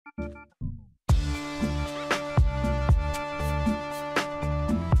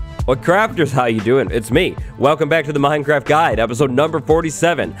What crafters, how you doing? It's me. Welcome back to the Minecraft Guide, episode number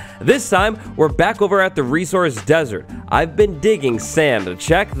 47. This time, we're back over at the resource desert. I've been digging sand.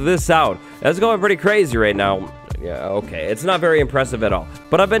 Check this out. That's going pretty crazy right now. Yeah, okay, it's not very impressive at all.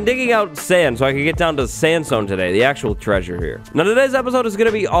 But I've been digging out sand so I can get down to sandstone today, the actual treasure here. Now, today's episode is going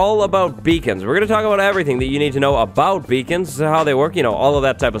to be all about beacons. We're going to talk about everything that you need to know about beacons, how they work, you know, all of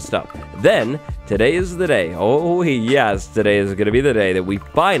that type of stuff. Then, today is the day. Oh, yes, today is going to be the day that we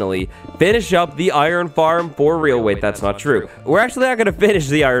finally finish up the iron farm for real. Wait, that's not true. We're actually not going to finish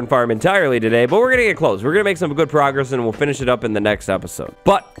the iron farm entirely today, but we're going to get close. We're going to make some good progress, and we'll finish it up in the next episode.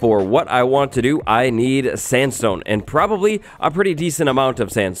 But for what I want to do, I need sandstone, and probably a pretty decent amount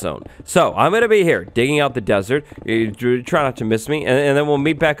of sandstone. So, I'm going to be here, digging out the desert. Try not to miss me, and then we'll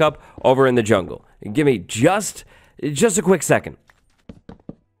meet back up over in the jungle. Give me just a quick second.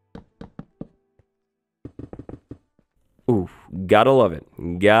 Ooh, gotta love it.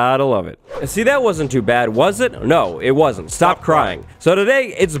 Gotta love it. See, that wasn't too bad, was it? No, it wasn't. Stop crying. So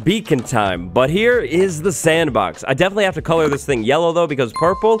today, it's beacon time, but here is the sandbox. I definitely have to color this thing yellow, though, because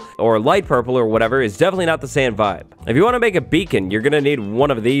purple, or light purple, or whatever, is definitely not the sand vibe. If you want to make a beacon, you're gonna need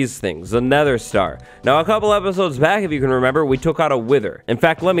one of these things, the nether star. Now, a couple episodes back, if you can remember, we took out a wither. In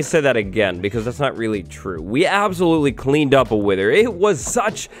fact, let me say that again, because that's not really true. We absolutely cleaned up a wither. It was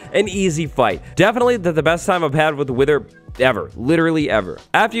such an easy fight. Definitely the best time I've had with the wither ever. Literally ever.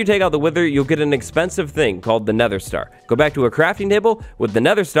 After you take out the wither, you'll get an expensive thing called the nether star. Go back to a crafting table with the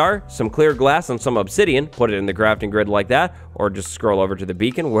nether star, some clear glass, and some obsidian. Put it in the crafting grid like that, or just scroll over to the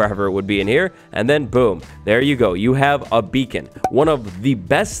beacon, wherever it would be in here, and then boom. There you go. You have a beacon. One of the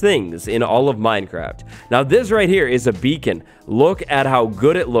best things in all of Minecraft. Now, this right here is a beacon. Look at how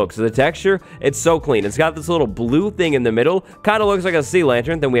good it looks. The texture, it's so clean. It's got this little blue thing in the middle. Kind of looks like a sea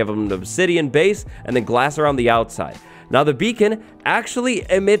lantern. Then we have an obsidian base, and then glass around the outside. Now, the beacon actually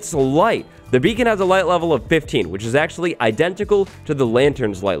emits light. The beacon has a light level of 15, which is actually identical to the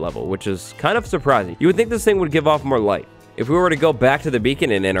lantern's light level, which is kind of surprising. You would think this thing would give off more light. If we were to go back to the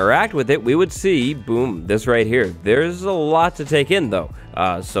beacon and interact with it, we would see, boom, this right here. There's a lot to take in, though.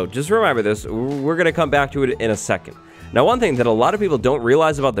 So just remember this. We're going to come back to it in a second. Now, one thing that a lot of people don't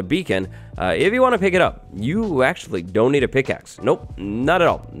realize about the beacon, if you want to pick it up, you actually don't need a pickaxe. Nope, not at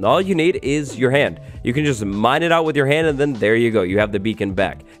all. All you need is your hand. You can just mine it out with your hand, and then there you go. You have the beacon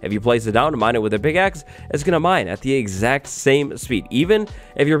back. If you place it down and mine it with a pickaxe, it's going to mine at the exact same speed. Even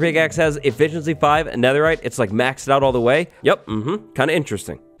if your pickaxe has efficiency 5 and netherite, it's like maxed out all the way. Yep, kind of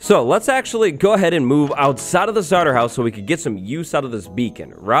interesting. So let's actually go ahead and move outside of the starter house so we could get some use out of this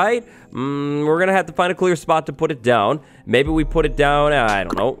beacon, right? We're going to have to find a clear spot to put it down. Maybe we put it down, I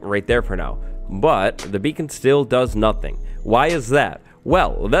don't know, right there for now. But the beacon still does nothing. Why is that?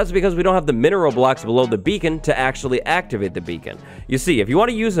 Well, that's because we don't have the mineral blocks below the beacon to actually activate the beacon. You see, if you want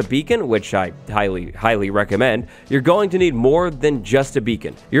to use a beacon, which I highly recommend, you're going to need more than just a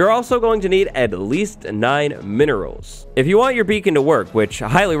beacon. You're also going to need at least 9 minerals. If you want your beacon to work, which I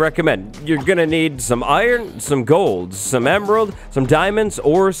highly recommend, you're going to need some iron, some gold, some emerald, some diamonds,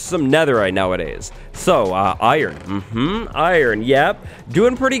 or some netherite nowadays. So, iron. Iron, yep.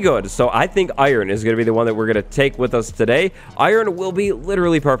 Doing pretty good. So, I think iron is going to be the one that we're going to take with us today. Iron will be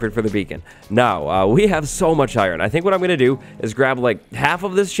literally perfect for the beacon. Now, we have so much iron. I think what I'm going to do is grab like half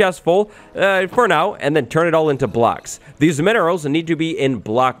of this chest full for now, and then turn it all into blocks. These minerals need to be in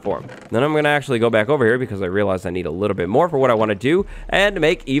block form. Then I'm going to actually go back over here because I realized I need a little bit more for what I want to do and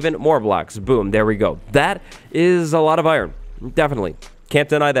make even more blocks. Boom, there we go. That is a lot of iron. Definitely. Can't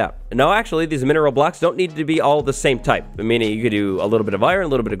deny that. No, actually, these mineral blocks don't need to be all the same type. Meaning you could do a little bit of iron, a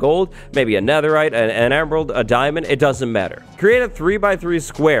little bit of gold, maybe a netherite, an emerald, a diamond. It doesn't matter. Create a 3x3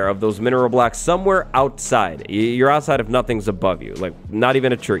 square of those mineral blocks somewhere outside. You're outside if nothing's above you, like not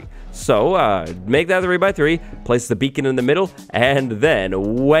even a tree. So, make that 3x3, place the beacon in the middle, and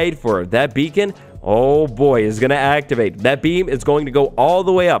then wait for that beacon. Oh boy, is going to activate. That beam is going to go all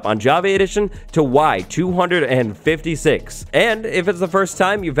the way up on Java Edition to Y256. And if it's the first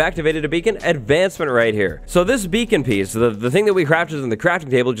time you've activated a beacon, advancement right here. So this beacon piece, the thing that we crafted in the crafting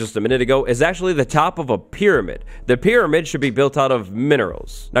table just a minute ago, is actually the top of a pyramid. The pyramid should be built out of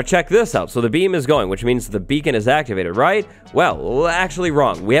minerals. Now check this out. So the beam is going, which means the beacon is activated, right? Well, actually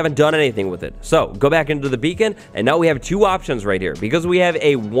wrong. We haven't done anything with it. So go back into the beacon, and now we have 2 options right here. Because we have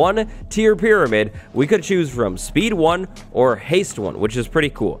a 1-tier pyramid, we could choose from speed 1 or haste 1, which is pretty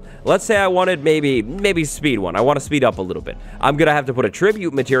cool. Let's say I wanted maybe speed 1. I want to speed up a little bit. I'm gonna have to put a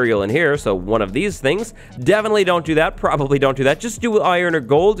tribute material in here, so one of these things. Definitely don't do that. Probably don't do that. Just do iron or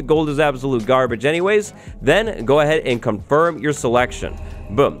gold. Gold is absolute garbage anyways. Then go ahead and confirm your selection.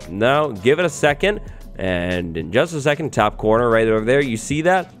 Boom. Now give it a second. And in just a second, top corner right over there, you see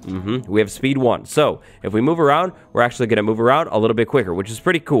that? We have speed 1. So if we move around, we're actually going to move around a little bit quicker, which is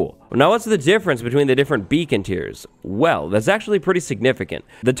pretty cool. Now, what's the difference between the different beacon tiers? Well, that's actually pretty significant.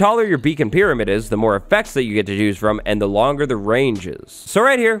 The taller your beacon pyramid is, the more effects that you get to choose from, and the longer the range is. So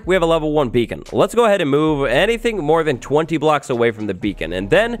right here, we have a level 1 beacon. Let's go ahead and move anything more than 20 blocks away from the beacon, and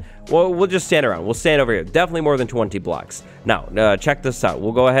then we'll just stand around. We'll stand over here. Definitely more than 20 blocks. Now, check this out.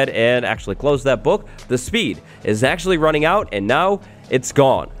 We'll go ahead and actually close that book. The speed is actually running out, and now it's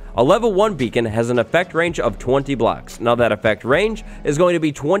gone. A level 1 beacon has an effect range of 20 blocks. Now that effect range is going to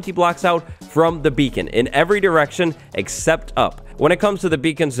be 20 blocks out from the beacon in every direction except up. When it comes to the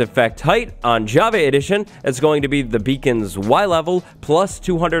beacon's effect height, on Java Edition, it's going to be the beacon's Y level plus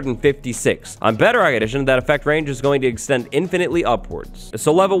 256. On Bedrock Edition, that effect range is going to extend infinitely upwards.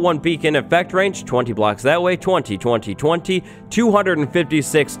 So level 1 beacon effect range, 20 blocks that way, 20, 20, 20,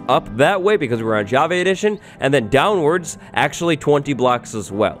 256 up that way because we're on Java Edition, and then downwards, actually 20 blocks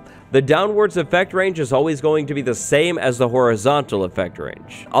as well. The downwards effect range is always going to be the same as the horizontal effect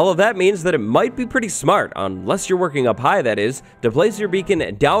range. All of that means that it might be pretty smart, unless you're working up high that is, to place your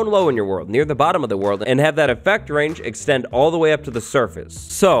beacon down low in your world, near the bottom of the world, and have that effect range extend all the way up to the surface.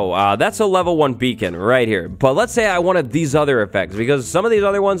 So, that's a level 1 beacon right here. But let's say I wanted these other effects, because some of these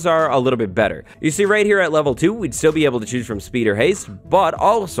other ones are a little bit better. You see right here at level 2, we'd still be able to choose from speed or haste, but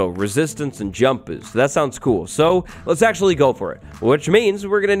also resistance and jump boost. That sounds cool. So, let's actually go for it, which means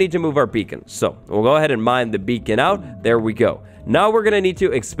we're going to need to move our beacon. So we'll go ahead and mine the beacon out. There we go. Now we're going to need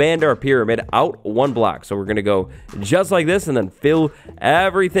to expand our pyramid out 1 block. So we're going to go just like this and then fill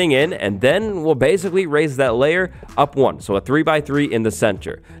everything in. And then we'll basically raise that layer up 1. So a 3x3 in the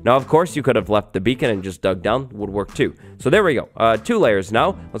center. Now, of course, you could have left the beacon and just dug down. Would work too. So there we go. 2 layers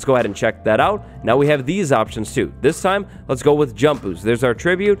now. Let's go ahead and check that out. Now we have these options too. This time, let's go with jump boost. There's our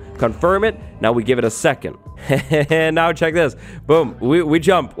tribute. Confirm it. Now we give it a second. And now check this. Boom. We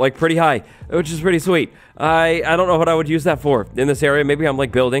jump like pretty high, which is pretty sweet. I don't know what I would use that for in this area. Maybe I'm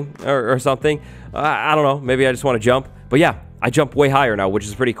like building or something. I don't know. Maybe I just want to jump. But yeah, I jump way higher now, which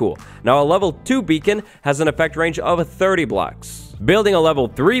is pretty cool. Now a level 2 beacon has an effect range of 30 blocks. Building a level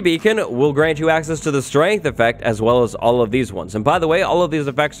 3 beacon will grant you access to the strength effect as well as all of these ones. And by the way, all of these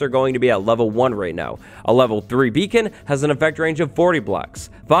effects are going to be at level 1 right now. A level 3 beacon has an effect range of 40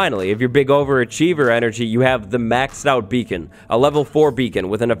 blocks. Finally, if you're big overachiever energy, you have the maxed out beacon, a level 4 beacon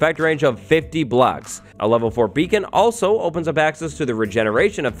with an effect range of 50 blocks. A level 4 beacon also opens up access to the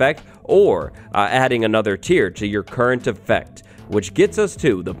regeneration effect or adding another tier to your current effect, which gets us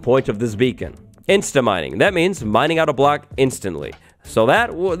to the point of this beacon. Insta mining. That means mining out a block instantly. So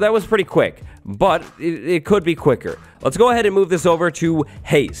that was pretty quick, but it could be quicker. Let's go ahead and move this over to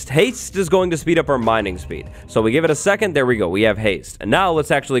haste. Haste is going to speed up our mining speed. So we give it a second. There we go. We have haste. And now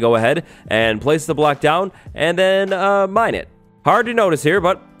let's actually go ahead and place the block down and then mine it. Hard to notice here,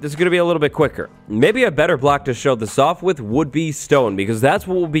 but this is going to be a little bit quicker. Maybe a better block to show this off with would be stone, because that's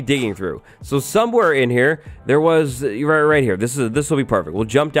what we'll be digging through. So somewhere in here, there was, right here, this will be perfect. We'll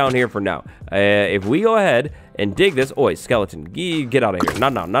jump down here for now. If we go ahead and dig this, oi, skeleton, get out of here.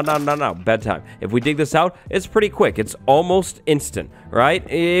 No, bedtime. If we dig this out, it's pretty quick. It's almost instant, right?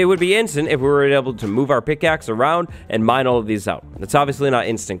 It would be instant if we were able to move our pickaxe around and mine all of these out. It's obviously not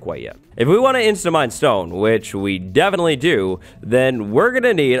instant quite yet. If we want to instant mine stone, which we definitely do, then we're going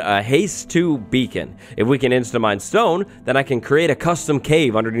to need a haste 2 beacon. If we can instant mine stone, then I can create a custom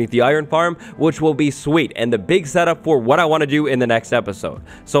cave underneath the iron farm, which will be sweet and the big setup for what I want to do in the next episode.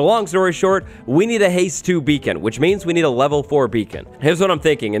 So long story short, we need a haste 2 beacon, which means we need a level 4 beacon. Here's what I'm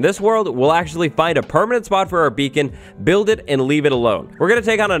thinking. In this world, we'll actually find a permanent spot for our beacon, build it, and leave it alone. We're going to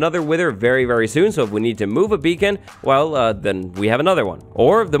take on another wither very, very soon, so if we need to move a beacon, well, then we have another one.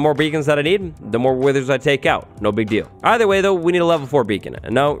 Or the more beacons that I need, the more withers I take out. No big deal. Either way, though, we need a level 4 beacon.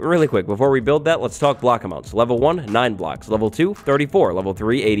 And now, really quick, before we build that, let's talk block amounts. Level 1, 9 blocks. Level 2, 34. Level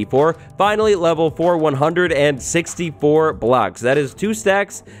 3, 84. Finally, level 4, 164 blocks. That is 2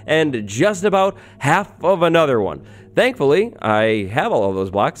 stacks and just about half of another one. Thankfully, I have all of those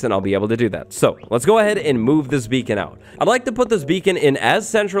blocks and I'll be able to do that. So let's go ahead and move this beacon out. I'd like to put this beacon in as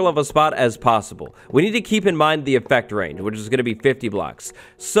central of a spot as possible. We need to keep in mind the effect range, which is going to be 50 blocks.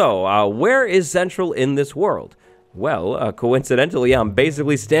 So where is central in this world? Well, coincidentally, I'm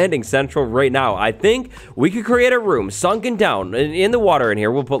basically standing central right now. I think we could create a room sunken down in the water in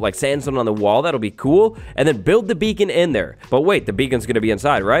here. We'll put like sandstone on the wall. That'll be cool. And then build the beacon in there. But wait, the beacon's going to be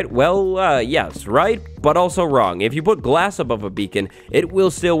inside, right? Well, yes, right? but also wrong. If you put glass above a beacon, it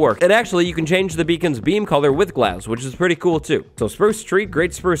will still work. And actually, you can change the beacon's beam color with glass, which is pretty cool too. So spruce tree,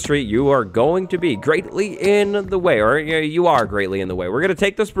 great spruce tree, you are going to be greatly in the way, or you are greatly in the way. We're going to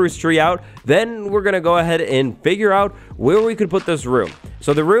take the spruce tree out, then we're going to go ahead and figure out where we could put this room.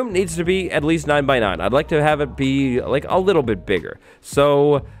 So the room needs to be at least 9 by 9. I'd like to have it be like a little bit bigger.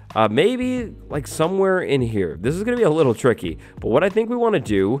 So maybe like somewhere in here. This is going to be a little tricky, but what I think we want to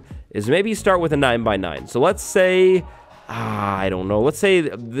do is maybe start with a 9 by 9. So let's say, I don't know. Let's say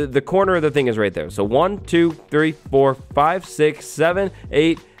the corner of the thing is right there. So 1, 2, 3, 4, 5, 6, 7,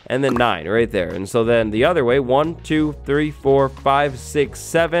 8, and then 9 right there. And so then the other way, 1, 2, 3, 4, 5, 6,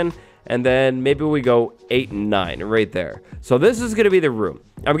 7, and then maybe we go 8 and 9 right there. So this is going to be the room.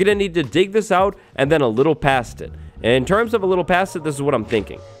 I'm going to need to dig this out and then a little past it. And in terms of a little past it, this is what I'm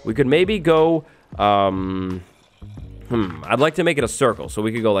thinking. We could maybe go, I'd like to make it a circle. So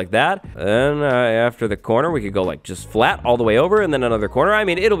we could go like that. And after the corner, we could go like just flat all the way over and then another corner. I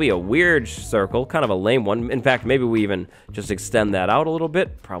mean, it'll be a weird circle, kind of a lame one. In fact, maybe we even just extend that out a little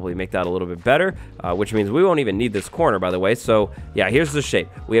bit. Probably make that a little bit better, which means we won't even need this corner, by the way. So yeah, here's the shape.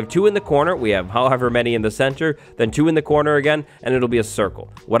 We have 2 in the corner. We have however many in the center, then 2 in the corner again, and it'll be a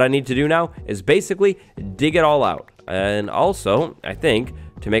circle. What I need to do now is basically dig it all out. And also, I think,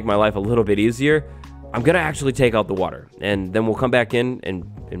 to make my life a little bit easier, I'm going to actually take out the water, and then we'll come back in and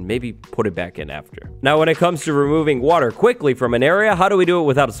maybe put it back in after. Now, when it comes to removing water quickly from an area, how do we do it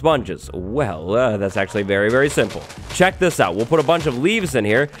without sponges? Well, that's actually very, very simple. Check this out. We'll put a bunch of leaves in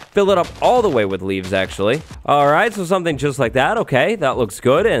here, fill it up all the way with leaves, actually. All right, so something just like that. Okay, that looks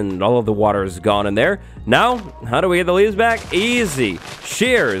good, and all of the water is gone in there. Now, how do we get the leaves back? Easy.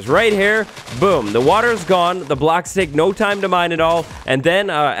 Shears right here. Boom. The water's gone. The blocks take no time to mine at all. And then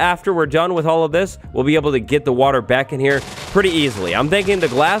after we're done with all of this, we'll be able to get the water back in here pretty easily. I'm thinking the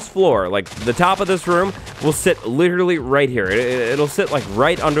glass floor, like the top of this room, will sit literally right here. It'll sit like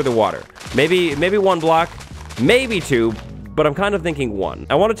right under the water. Maybe 1 block, maybe 2, but I'm kind of thinking 1.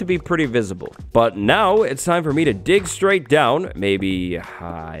 I want it to be pretty visible. But now it's time for me to dig straight down. Maybe,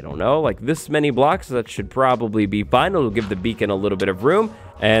 I don't know, like this many blocks. That should probably be fine. It'll give the beacon a little bit of room.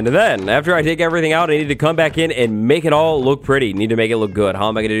 And then, after I take everything out, I need to come back in and make it all look pretty. Need to make it look good. How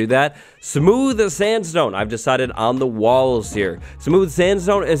am I going to do that? Smooth the sandstone. I've decided on the walls here. Smooth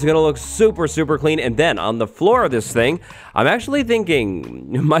sandstone is going to look super, super clean. And then, on the floor of this thing, I'm actually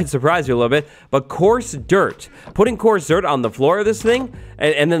thinking, it might surprise you a little bit, but coarse dirt. Putting coarse dirt on the floor of this thing,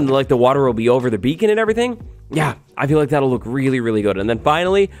 and then, like, the water will be over the beacon and everything. Yeah, I feel like that'll look really, really good. And then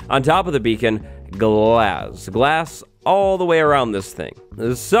finally, on top of the beacon, glass. Glass all the way around this thing.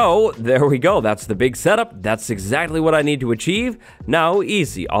 So, there we go. That's the big setup. That's exactly what I need to achieve. Now,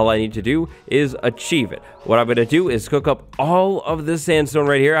 easy. All I need to do is achieve it. What I'm going to do is cook up all of this sandstone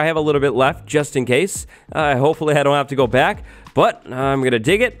right here. I have a little bit left just in case. Hopefully, I don't have to go back. But I'm going to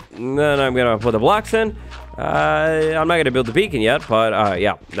dig it, and then I'm going to put the blocks in. I'm not going to build the beacon yet, but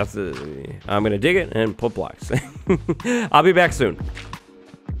yeah, I'm going to dig it and put blocks. I'll be back soon.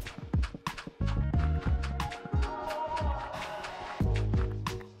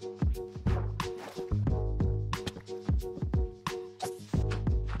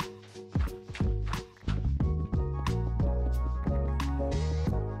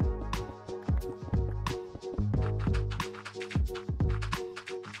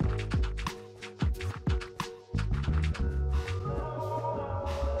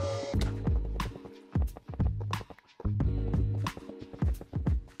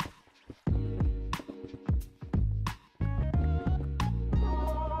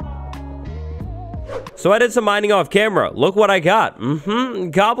 So I did some mining off camera. Look what I got.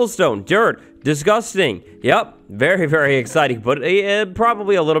 Cobblestone, dirt, disgusting. Yep, very, very exciting, but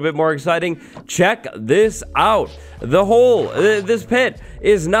probably a little bit more exciting. Check this out. The hole, this pit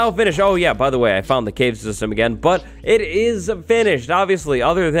is now finished. Oh yeah, by the way, I found the cave system again, but it is finished, obviously,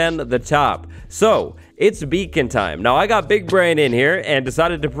 other than the top. So, it's beacon time. Now, I got Big Brain in here and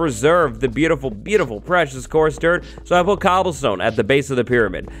decided to preserve the beautiful, beautiful, precious coarse dirt, so I put cobblestone at the base of the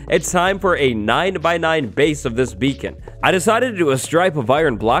pyramid. It's time for a 9 by 9 base of this beacon. I decided to do a stripe of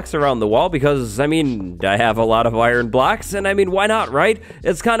iron blocks around the wall because, I mean, I have a lot of iron blocks, and I mean, why not, right?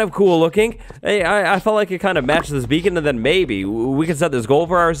 It's kind of cool looking. I felt like it kind of matched this beacon, and then maybe we can set this goal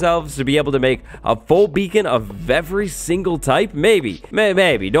for ourselves to be able to make a full beacon of every single type. Maybe.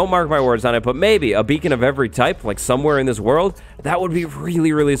 Don't mark my words on it, but maybe a beacon beacon of every type, like somewhere in this world, that would be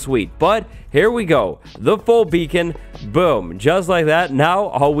really, really sweet. But here we go. The full beacon. Boom. Just like that. Now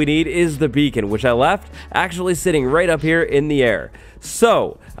all we need is the beacon, which I left actually sitting right up here in the air.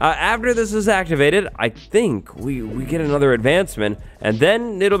 So, after this is activated, I think we get another advancement, and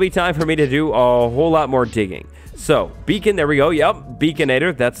then it'll be time for me to do a whole lot more digging. So, beacon, there we go. Yep,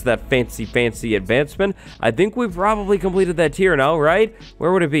 beaconator. That's that fancy advancement. I think we've probably completed that tier now, right?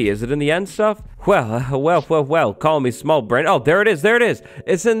 Where would it be? Is it in the end stuff? Well, call me small brain. Oh, there it is.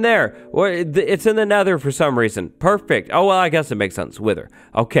 It's in there. It's in the nether for some reason. Perfect. Oh, well, I guess it makes sense. Wither.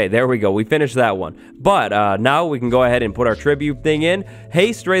 Okay, there we go. We finished that one. But now we can go ahead and put our tribute thing in.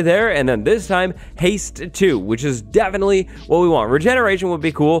 Haste right there, and then this time, haste 2, which is definitely what we want. Regeneration would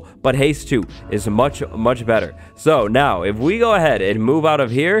be cool, but haste 2 is much, much better. So now, if we go ahead and move out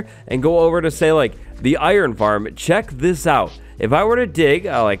of here and go over to, say, like, the iron farm, check this out. If I were to dig,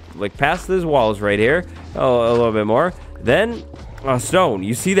 like past these walls right here, a little bit more, then a stone,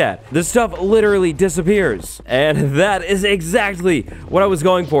 you see that? This stuff literally disappears. And that is exactly what I was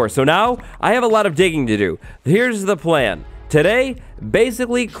going for. So now, I have a lot of digging to do. Here's the plan. Today,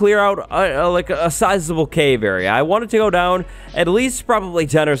 basically clear out like a sizable cave area. I wanted to go down at least probably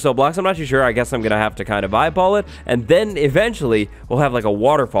 10 or so blocks. I'm not too sure. I guess I'm going to have to kind of eyeball it. And then eventually, we'll have like a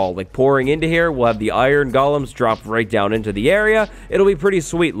waterfall like pouring into here. We'll have the iron golems drop right down into the area. It'll be pretty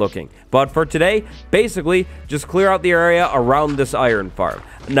sweet looking. But for today, basically, just clear out the area around this iron farm.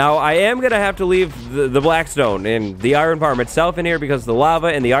 Now, I am going to have to leave the blackstone and the iron farm itself in here because the lava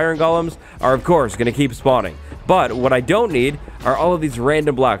and the iron golems are, of course, going to keep spawning. But what I don't need are all of these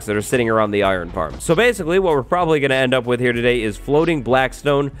random blocks that are sitting around the iron farm. So basically, what we're probably going to end up with here today is floating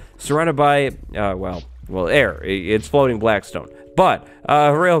blackstone surrounded by, well, air. It's floating blackstone. But,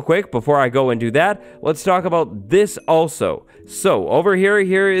 real quick, before I go and do that, let's talk about this also. So, over here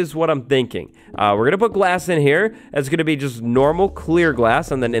is what I'm thinking. We're going to put glass in here. It's going to be just normal clear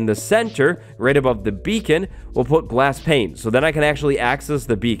glass. And then in the center, right above the beacon, we'll put glass pane. So then I can actually access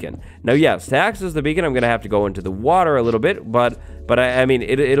the beacon. Now, yes, to access the beacon, I'm going to have to go into the water a little bit. But I mean,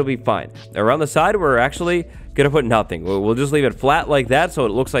 it'll be fine. Around the side, we're actually going to put nothing. We'll just leave it flat like that. So it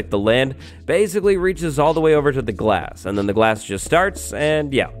looks like the land basically reaches all the way over to the glass. And then the glass just starts.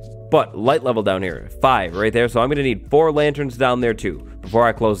 And yeah. But light level down here, 5 right there. So I'm going to need 4 lanterns down there too before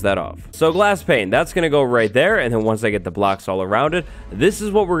I close that off. So glass pane, that's going to go right there. And then once I get the blocks all around it, this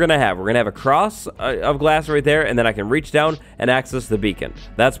is what we're going to have. We're going to have a cross of glass right there. And then I can reach down and access the beacon.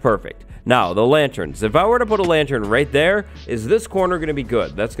 That's perfect. Now, the lanterns. If I were to put a lantern right there, is this corner going to be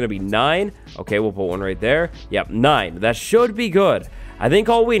good? That's going to be 9. Okay, we'll put one right there. Yep, 9. That should be good. I think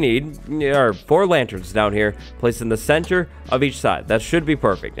all we need are 4 lanterns down here, placed in the center of each side. That should be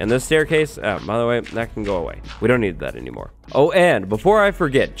perfect. And this staircase, by the way, that can go away. We don't need that anymore. Oh, and before I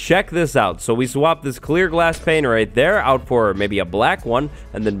forget, check this out. So we swap this clear glass pane right there out for maybe a black one,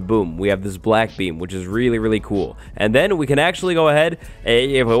 and then boom, we have this black beam, which is really, really cool. And then we can actually go ahead,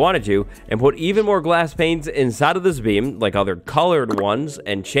 if we wanted to, and put even more glass panes inside of this beam, like other colored ones,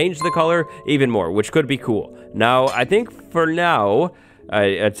 and change the color even more, which could be cool. Now, I think for now,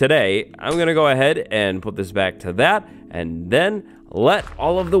 today, I'm going to go ahead and put this back to that, and then let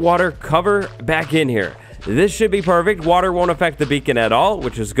all of the water cover back in here. This should be perfect. Water won't affect the beacon at all,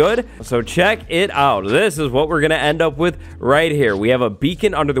 which is good. So check it out. This is what we're going to end up with right here. We have a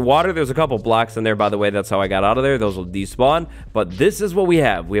beacon under the water. There's a couple blocks in there, by the way. That's how I got out of there. Those will despawn. But this is what we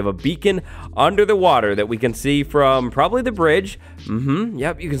have. We have a beacon under the water that we can see from probably the bridge.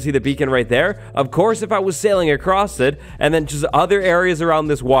 Yep, you can see the beacon right there. Of course, if I was sailing across it, and then just other areas around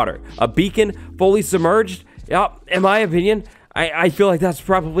this water. A beacon fully submerged. Yep, in my opinion, I feel like that's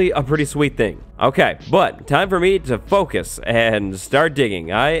probably a pretty sweet thing. Okay, but time for me to focus and start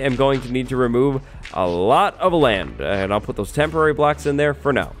digging. I am going to need to remove a lot of land, and I'll put those temporary blocks in there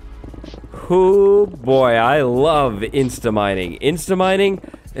for now. Oh boy, I love insta-mining. Insta-mining,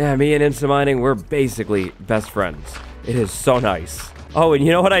 yeah, me and insta-mining, we're basically best friends. It is so nice. Oh, and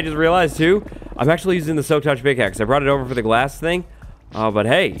you know what I just realized too? I'm actually using the Soak Touch pickaxe. I brought it over for the glass thing, but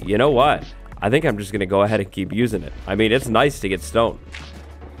hey, you know what? I think I'm just going to go ahead and keep using it. I mean, it's nice to get stone.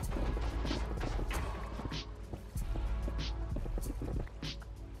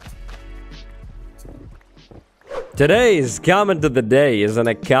 Today's comment of the day isn't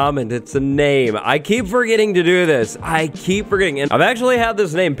a comment, it's a name. I keep forgetting to do this. I keep forgetting. And I've actually had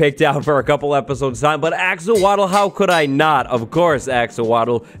this name picked out for a couple episodes time, but Axolotl, how could I not? Of course,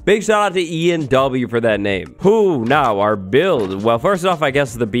 Axolotl. Big shout out to Ian W for that name. Who now, our build? Well, first off, I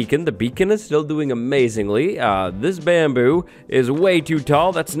guess the beacon. The beacon is still doing amazingly. This bamboo is way too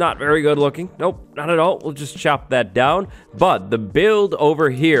tall. That's not very good looking. Nope, not at all. We'll just chop that down. But the build over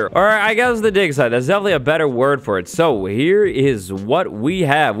here, or I guess the dig site, that's definitely a better word for it. So here is what we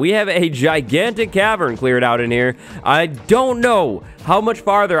have. We have a gigantic cavern cleared out in here. I don't know how much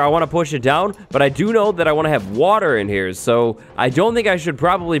farther I want to push it down, but I do know that I want to have water in here. So I don't think I should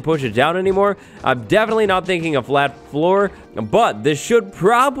probably push it down anymore. I'm definitely not thinking a flat floor, but this should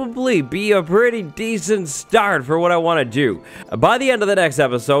probably be a pretty decent start for what I want to do. By the end of the next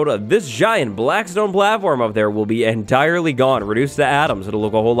episode, this giant blackstone platform up there will be entirely gone, reduced to atoms. It'll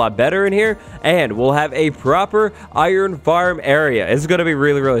look a whole lot better in here, and we'll have a proper iron farm area. It's going to be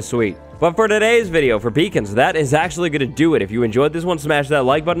really, really sweet. But for today's video, for beacons, that is actually going to do it. If you enjoyed this one, smash that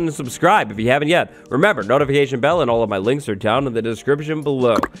like button and subscribe if you haven't yet. Remember, notification bell and all of my links are down in the description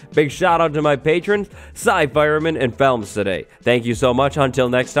below. Big shout out to my patrons, Sci-Fireman and Felms today. Thank you so much. Until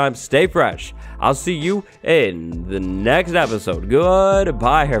next time, stay fresh. I'll see you in the next episode.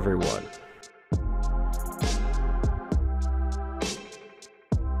 Goodbye, everyone.